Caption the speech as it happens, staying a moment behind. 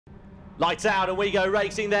Lights out and we go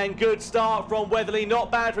racing then. Good start from Weatherly,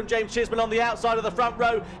 not bad from James Chisman on the outside of the front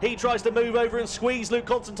row. He tries to move over and squeeze Luke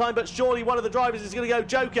Constantine, but surely one of the drivers is going to go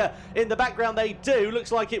Joker. In the background they do.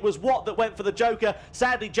 Looks like it was Watt that went for the Joker.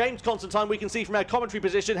 Sadly, James Constantine, we can see from our commentary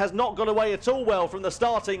position, has not got away at all well from the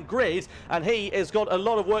starting grid, and he has got a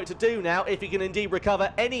lot of work to do now if he can indeed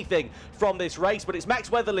recover anything from this race. But it's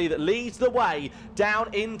Max Weatherly that leads the way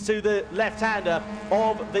down into the left-hander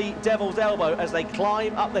of the Devil's Elbow as they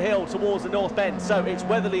climb up the hill towards the North Bend. So it's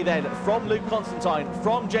Weatherly then from Luke Constantine,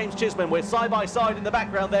 from James Chisman. We're side by side in the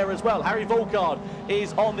background there as well. Harry Volkard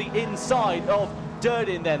is on the inside of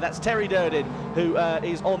Durden then. That's Terry Durden who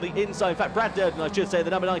is on the inside. In fact, Brad Durden, I should say,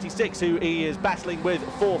 the number 96, who he is battling with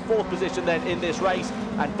for fourth position then in this race.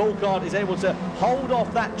 And Volkard is able to hold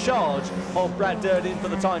off that charge of Brad Durden for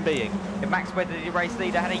the time being. Max Weatherly, the race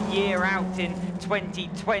leader, had a year out in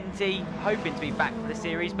 2020, hoping to be back for the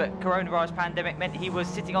series, but coronavirus pandemic meant he was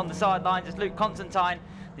sitting on the sidelines as Luke Constantine,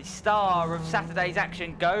 the star of Saturday's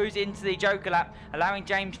action, goes into the Joker lap, allowing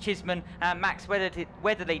James Chisman and Max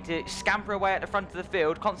Weatherly to scamper away at the front of the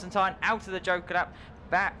field. Constantine out of the Joker lap,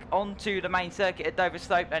 back onto the main circuit at Dover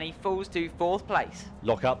Slope, and he falls to fourth place.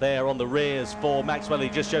 Lock up there on the rears for Max Weatherly.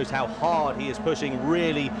 Just shows how hard he is pushing,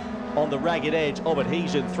 really on the ragged edge of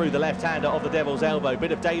adhesion through the left-hander of the Devil's Elbow.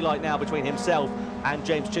 Bit of daylight now between himself and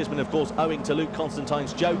James Chisman, of course, owing to Luke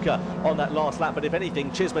Constantine's Joker on that last lap. But if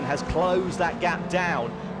anything, Chisman has closed that gap down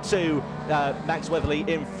to Max Weatherly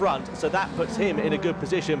in front, so that puts him in a good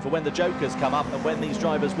position for when the Jokers come up and when these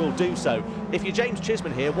drivers will do so. If you're James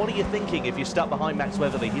Chisman here, what are you thinking if you're stuck behind Max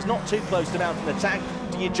Weatherly? He's not too close to mount an attack.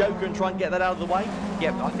 Do you Joker and try and get that out of the way?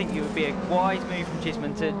 Yep, I think it would be a wise move from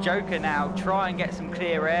Chisman to Joker now, try and get some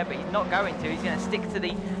clear air, but he's not going to. He's going to stick to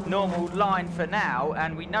the normal line for now,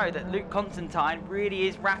 and we know that Luke Constantine really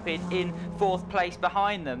is rapid in fourth place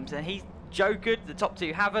behind them, so he's Jokered, the top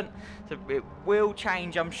two haven't, so it will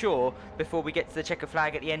change, I'm sure, before we get to the checker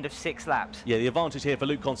flag at the end of 6 laps. Yeah, the advantage here for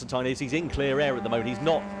Luke Constantine is he's in clear air at the moment. He's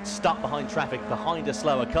not stuck behind traffic, behind a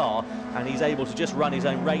slower car, and he's able to just run his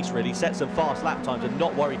own race, really, set some fast lap times and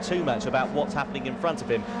not worry too much about what's happening in front of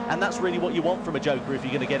him. And that's really what you want from a Joker if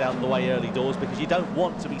you're going to get out of the way early doors, because you don't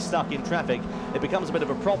want to be stuck in traffic. It becomes a bit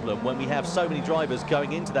of a problem when we have so many drivers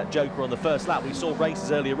going into that Joker on the first lap. We saw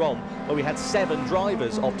races earlier on where we had 7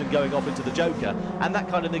 drivers often going off into the Joker, and that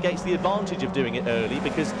kind of negates the advantage of doing it early,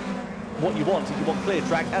 because what you want is you want clear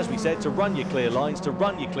track, as we said, to run your clear lines, to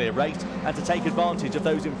run your clear race, and to take advantage of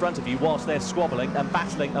those in front of you whilst they're squabbling and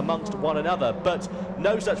battling amongst one another. But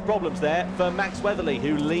no such problems there for Max Weatherly,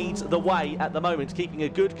 who leads the way at the moment, keeping a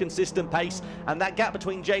good consistent pace, and that gap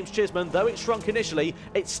between James Chisman, though it shrunk initially,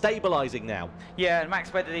 it's stabilising now. Yeah, and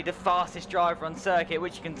Max Weatherly, the fastest driver on circuit,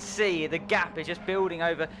 which you can see the gap is just building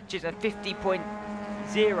over Chisman.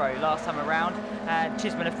 50.0 last time around, and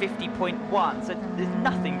Chisman a 50.1, so there's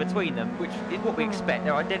nothing between them, which is what we expect.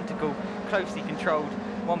 They're identical, closely controlled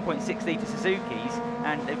 1.6 litre Suzukis,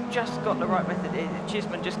 and they've just got the right method.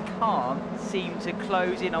 Chisman just can't seem to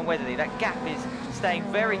close in on Weatherly. That gap is staying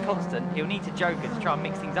very constant. He'll need to Joker to try and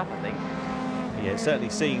mix things up, I think. Yeah, it certainly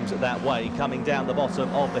seems that way. Coming down the bottom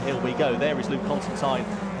of the hill we go. There is Luke Constantine,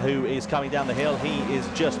 who is coming down the hill. He is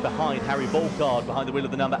just behind Harry Volkard, behind the wheel of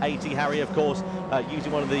the number 80. Harry, of course,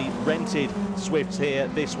 using one of the rented Swifts here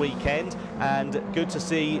this weekend, and good to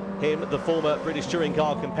see him, the former British touring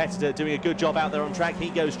car competitor, doing a good job out there on track. He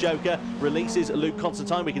goes Joker, releases Luke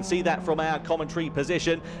Constantine. We can see that from our commentary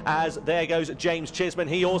position, as there goes James Chisman.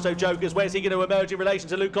 He also Jokers. Where's he going to emerge in relation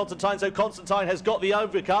to Luke Constantine? So Constantine has got the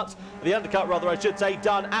undercut rather, I should say,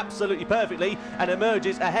 done absolutely perfectly, and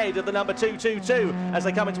emerges ahead of the number 222 as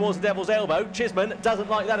they come in towards the Devil's Elbow. Chisman doesn't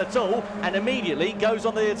like that at all, and immediately goes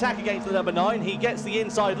on the attack against the number 9. He gets the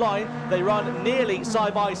inside line. They run nearly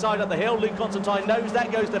side by side up the hill. Luke Constantine knows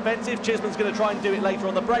that, goes defensive. Chisman's going to try and do it later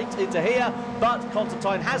on the brakes into here, but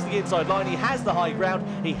Constantine has the inside line. He has the high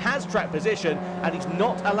ground. He has track position, and he's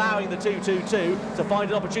not allowing the 222 to find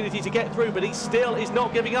an opportunity to get through, but he still is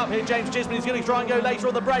not giving up here. James Chisman is going to try and go later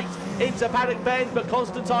on the brakes into Paddock Bend, but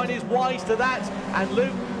Constantine is wise to that, and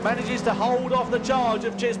Luke manages to hold off the charge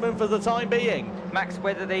of Chisman for the time being. Max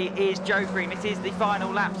Weatherly is jokering. This is the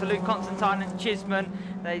final lap, so Luke Constantine and Chisman,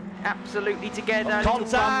 they absolutely together.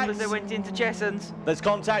 Contact as they went into Chessons. There's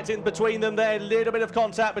contact in between them there, a little bit of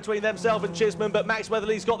contact between themselves and Chisman, but Max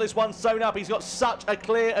Weatherly's got this one sewn up. He's got such a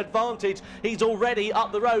clear advantage. He's already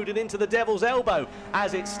up the road and into the Devil's Elbow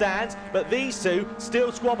as it stands, but these two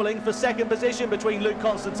still squabbling for second position between Luke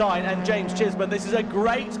Constantine and James Chisman. This is a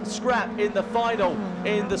great scrap in the final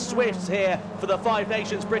in the Swifts here for the Five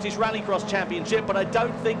Nations British Rallycross Championship, but I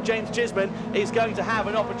don't think James Chisman is going to have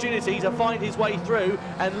an opportunity to find his way through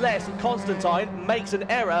unless Constantine makes an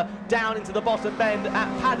error down into the bottom bend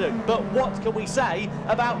at Paddock. But what can we say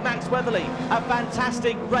about Max Weatherly? A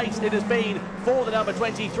fantastic race it has been for the number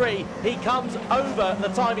 23. He comes over the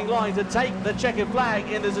timing line to take the checkered flag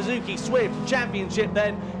in the Suzuki Swift Championship.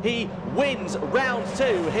 Then he wins round 2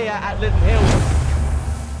 here at Lydden Hill.